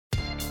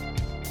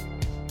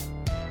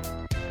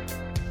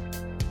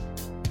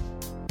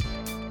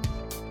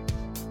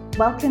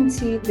Welcome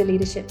to the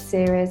Leadership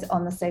Series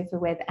on the Sofa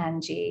with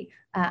Angie.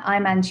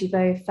 I'm Angie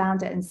Vo,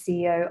 founder and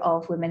CEO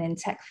of Women in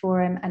Tech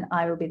Forum, and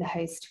I will be the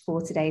host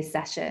for today's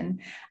session.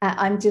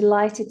 I'm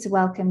delighted to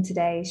welcome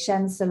today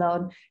Shen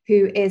Solon,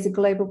 who is a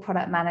global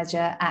product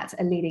manager at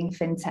a leading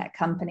fintech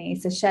company.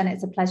 So Shen,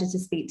 it's a pleasure to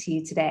speak to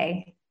you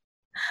today.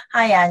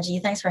 Hi, Angie.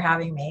 Thanks for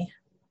having me.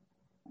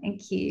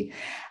 Thank you.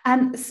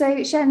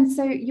 So Shen,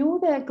 you're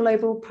the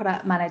global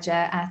product manager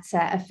at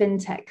a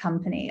fintech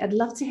company. I'd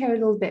love to hear a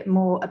little bit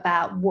more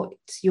about what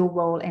your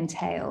role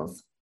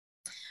entails.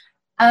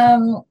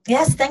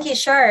 Yes, thank you.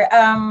 Sure.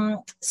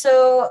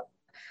 So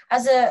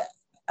as a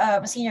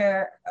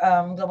senior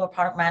global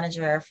product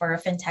manager for a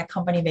fintech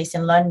company based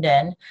in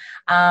London,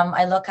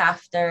 I look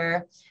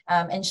after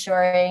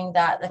ensuring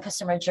that the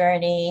customer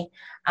journey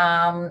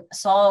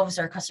solves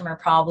our customer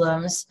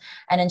problems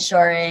and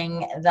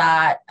ensuring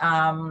that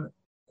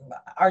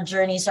our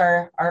journeys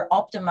are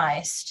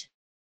optimized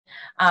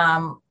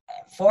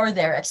for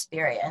their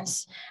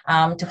experience,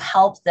 to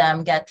help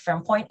them get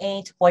from point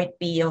A to point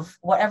B of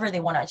whatever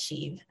they want to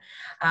achieve.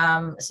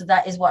 So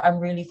that is what I'm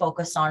really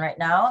focused on right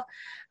now.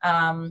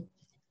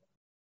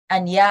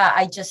 And yeah,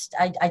 I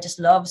just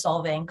love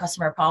solving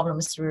customer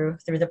problems through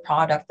the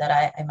product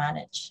that I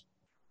manage.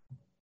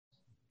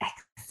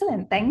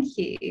 Excellent, thank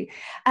you.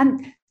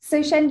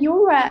 So Shen,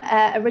 you're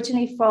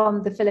originally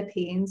from the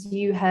Philippines.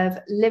 You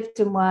have lived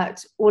and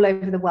worked all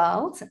over the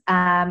world,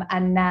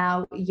 and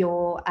now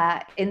you're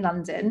in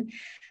London.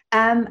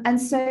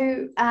 As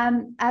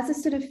a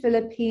sort of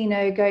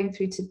Filipino going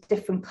through to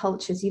different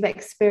cultures, you've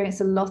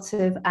experienced a lot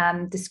of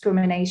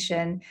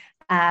discrimination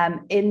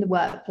in the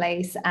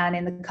workplace and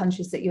in the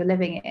countries that you're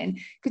living in.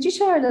 Could you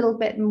share a little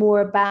bit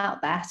more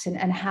about that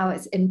and how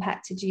it's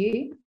impacted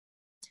you?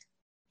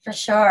 For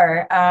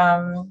sure.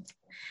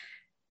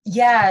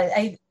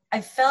 I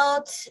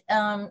felt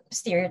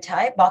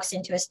stereotyped, boxed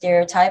into a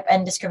stereotype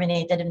and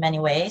discriminated in many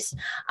ways.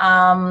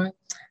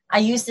 I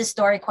use this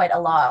story quite a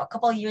lot. A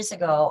couple of years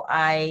ago,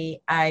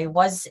 I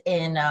was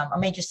in a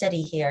major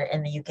city here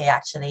in the UK,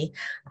 actually.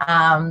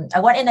 I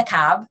went in a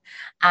cab,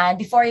 and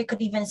before I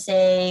could even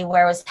say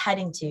where I was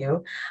heading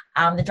to,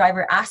 the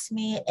driver asked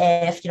me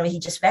if, he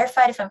just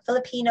verified if I'm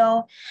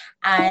Filipino.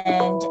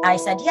 And I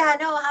said, yeah,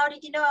 no, how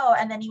did you know?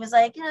 And then he was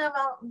like,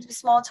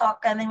 small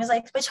talk. And then he was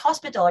like, which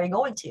hospital are you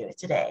going to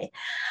today?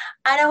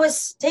 And I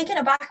was taken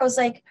aback. I was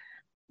like,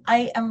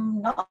 I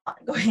am not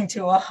going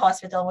to a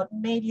hospital. What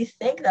made you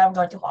think that I'm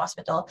going to a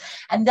hospital?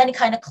 And then it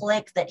kind of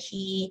clicked that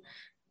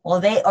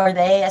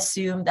they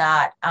assumed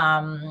that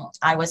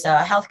I was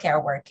a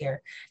healthcare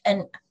worker.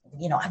 And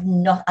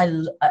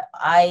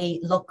I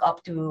look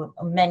up to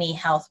many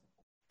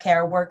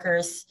healthcare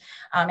workers.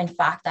 In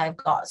fact, I've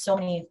got so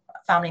many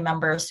family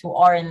members who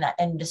are in that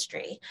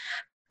industry.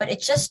 But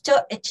it just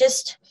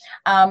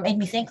made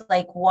me think,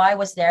 like, why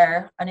was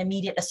there an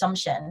immediate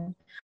assumption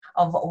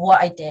of what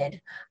I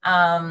did?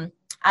 I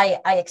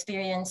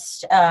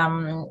experienced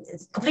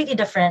completely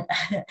different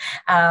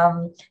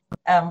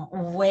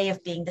way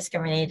of being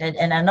discriminated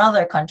in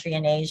another country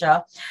in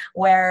Asia,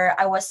 where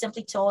I was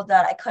simply told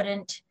that I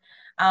couldn't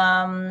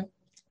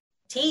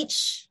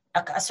teach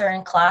a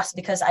certain class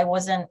because I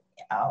wasn't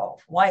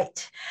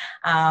white.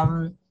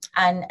 And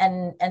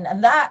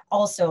that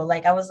also,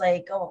 like, I was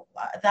like, oh,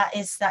 that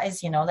is that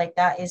is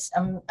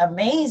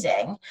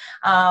amazing.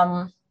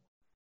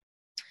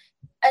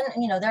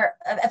 And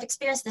I've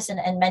experienced this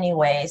in many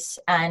ways,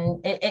 and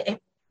it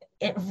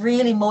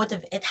really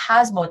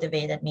has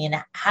motivated me, and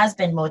it has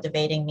been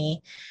motivating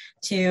me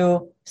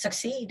to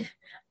succeed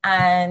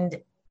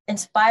and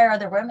inspire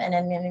other women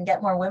and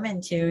get more women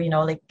to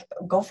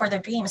go for their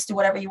dreams, do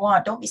whatever you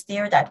want. Don't be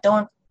stereotyped.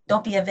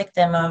 Don't be a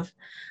victim of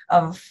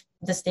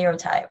the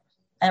stereotype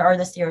or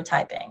the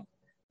stereotyping.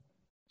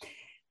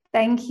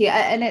 Thank you.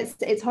 And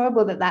it's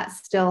horrible that that's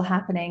still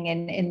happening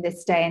in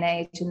this day and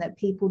age, and that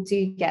people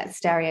do get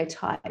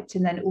stereotyped.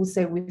 And then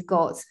also we've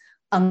got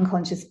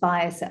unconscious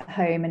bias at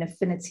home and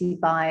affinity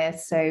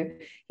bias. So,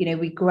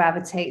 we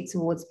gravitate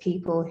towards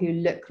people who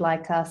look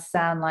like us,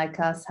 sound like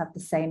us, have the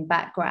same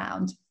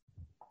background.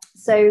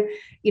 So,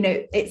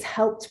 it's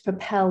helped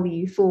propel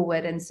you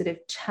forward and sort of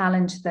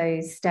challenge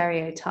those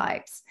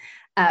stereotypes,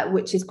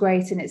 which is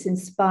great. And it's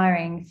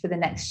inspiring for the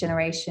next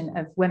generation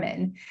of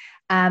women.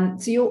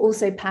 So you're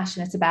also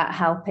passionate about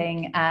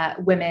helping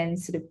women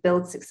sort of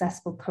build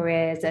successful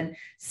careers and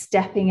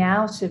stepping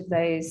out of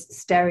those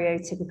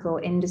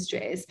stereotypical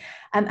industries.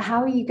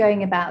 How are you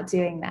going about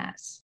doing that?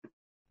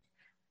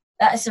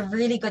 That is a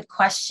really good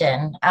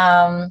question.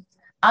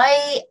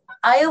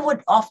 I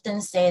would often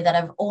say that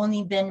I've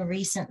only been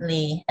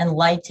recently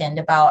enlightened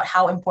about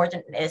how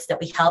important it is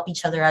that we help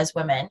each other as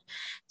women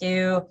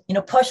to,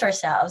 push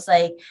ourselves,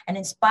 like, and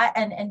inspire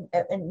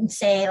and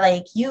say,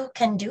 like, you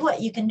can do it,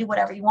 you can do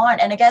whatever you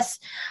want. And I guess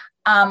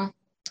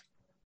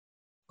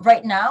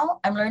right now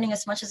I'm learning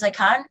as much as I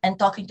can and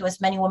talking to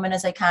as many women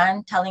as I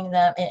can, telling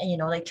them,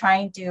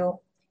 trying to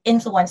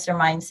influence their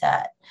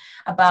mindset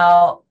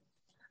about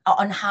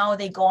on how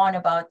they go on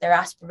about their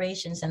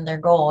aspirations and their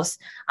goals.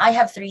 I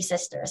have three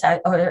sisters,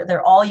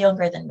 they're all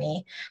younger than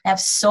me. I have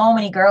so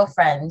many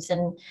girlfriends,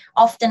 and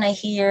often I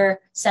hear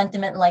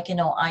sentiment like,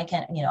 I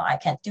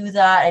can't do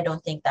that. I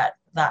don't think that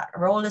that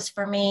role is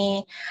for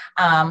me.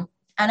 And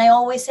I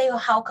always say,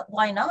 well,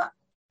 why not?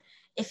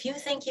 If you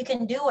think you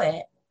can do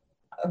it,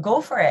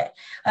 go for it.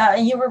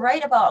 And you were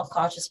right about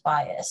unconscious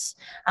bias.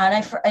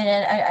 And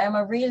I'm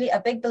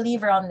a big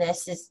believer on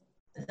this, is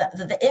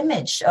the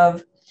image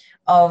of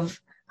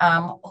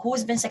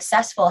who's been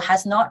successful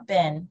has not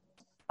been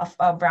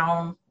a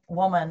brown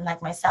woman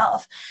like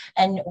myself.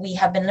 And we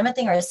have been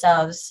limiting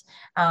ourselves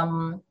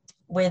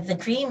with the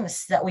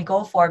dreams that we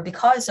go for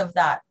because of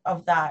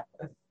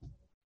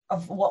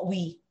what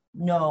we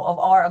know, of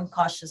our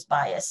unconscious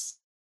bias.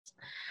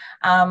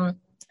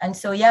 And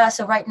so,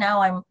 so right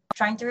now I'm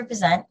trying to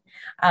represent.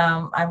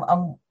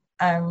 I'm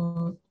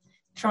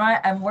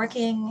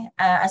working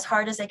as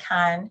hard as I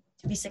can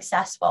to be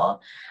successful,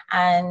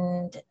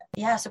 and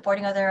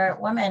supporting other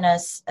women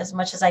as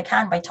much as I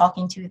can by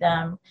talking to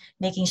them,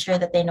 making sure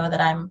that they know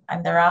that I'm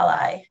their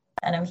ally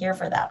and I'm here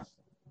for them.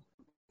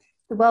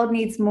 The world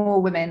needs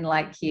more women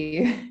like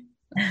you.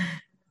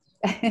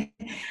 Like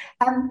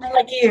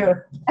you.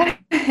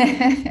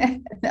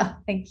 No,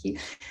 thank you.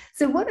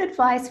 So what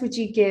advice would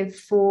you give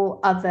for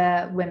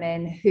other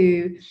women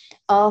who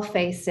are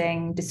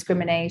facing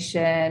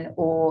discrimination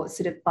or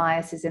sort of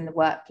biases in the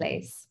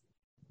workplace?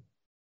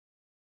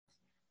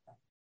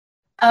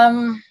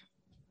 I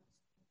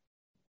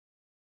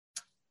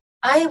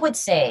would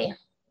say,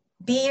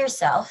 be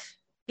yourself,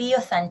 be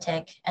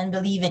authentic, and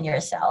believe in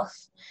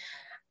yourself.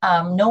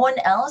 No one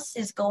else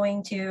is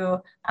going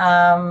to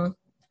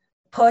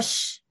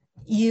push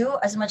you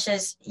as much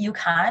as you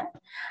can.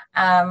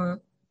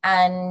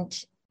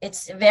 And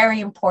it's very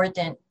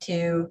important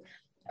to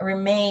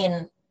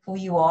remain who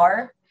you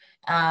are,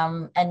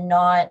 and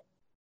not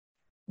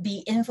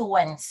be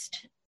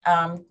influenced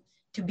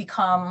to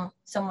become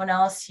someone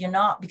else you're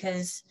not,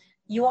 because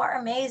you are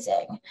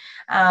amazing.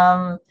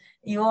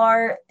 You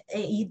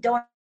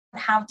don't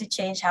have to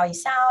change how you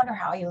sound or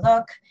how you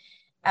look.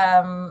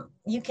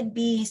 You can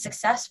be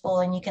successful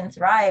and you can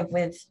thrive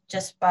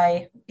just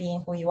by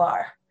being who you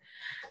are.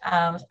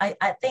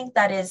 I think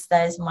that is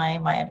my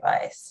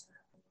advice.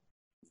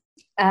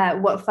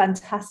 What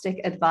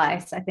fantastic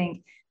advice. I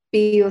think,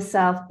 be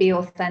yourself, be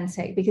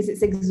authentic, because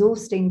it's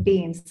exhausting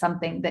being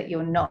something that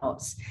you're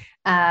not.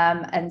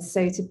 And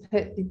so to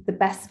put the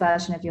best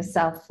version of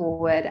yourself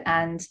forward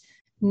and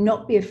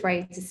not be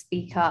afraid to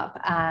speak up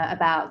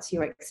about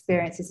your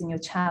experiences and your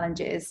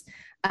challenges,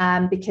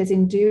 because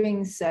in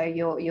doing so,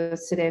 you're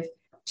sort of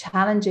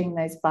challenging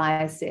those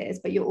biases,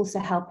 but you're also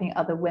helping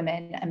other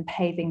women and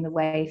paving the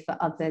way for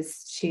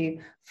others to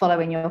follow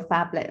in your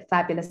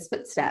fabulous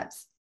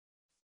footsteps.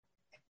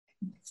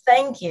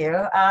 Thank you.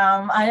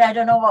 I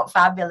don't know about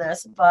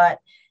fabulous, but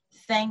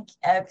thank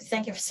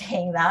you for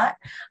saying that.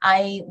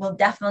 I will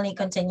definitely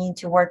continue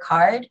to work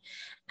hard,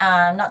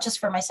 not just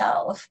for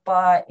myself,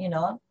 but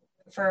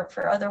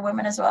for other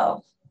women as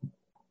well.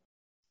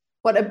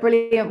 What a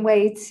brilliant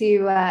way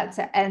to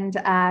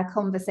end our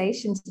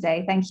conversation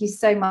today. Thank you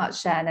so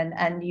much, Shen,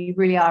 and you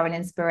really are an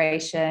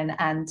inspiration,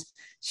 and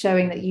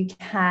showing that you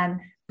can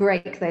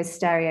break those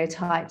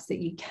stereotypes, that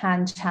you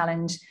can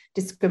challenge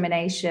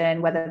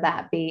discrimination, whether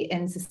that be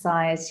in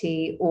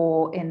society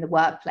or in the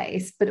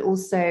workplace, but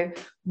also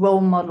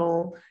role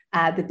model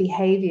the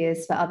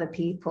behaviors for other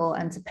people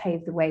and to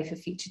pave the way for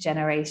future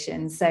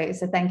generations. So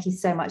thank you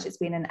so much. It's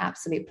been an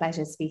absolute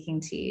pleasure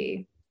speaking to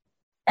you.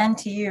 And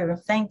to you.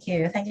 Thank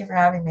you. Thank you for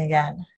having me again.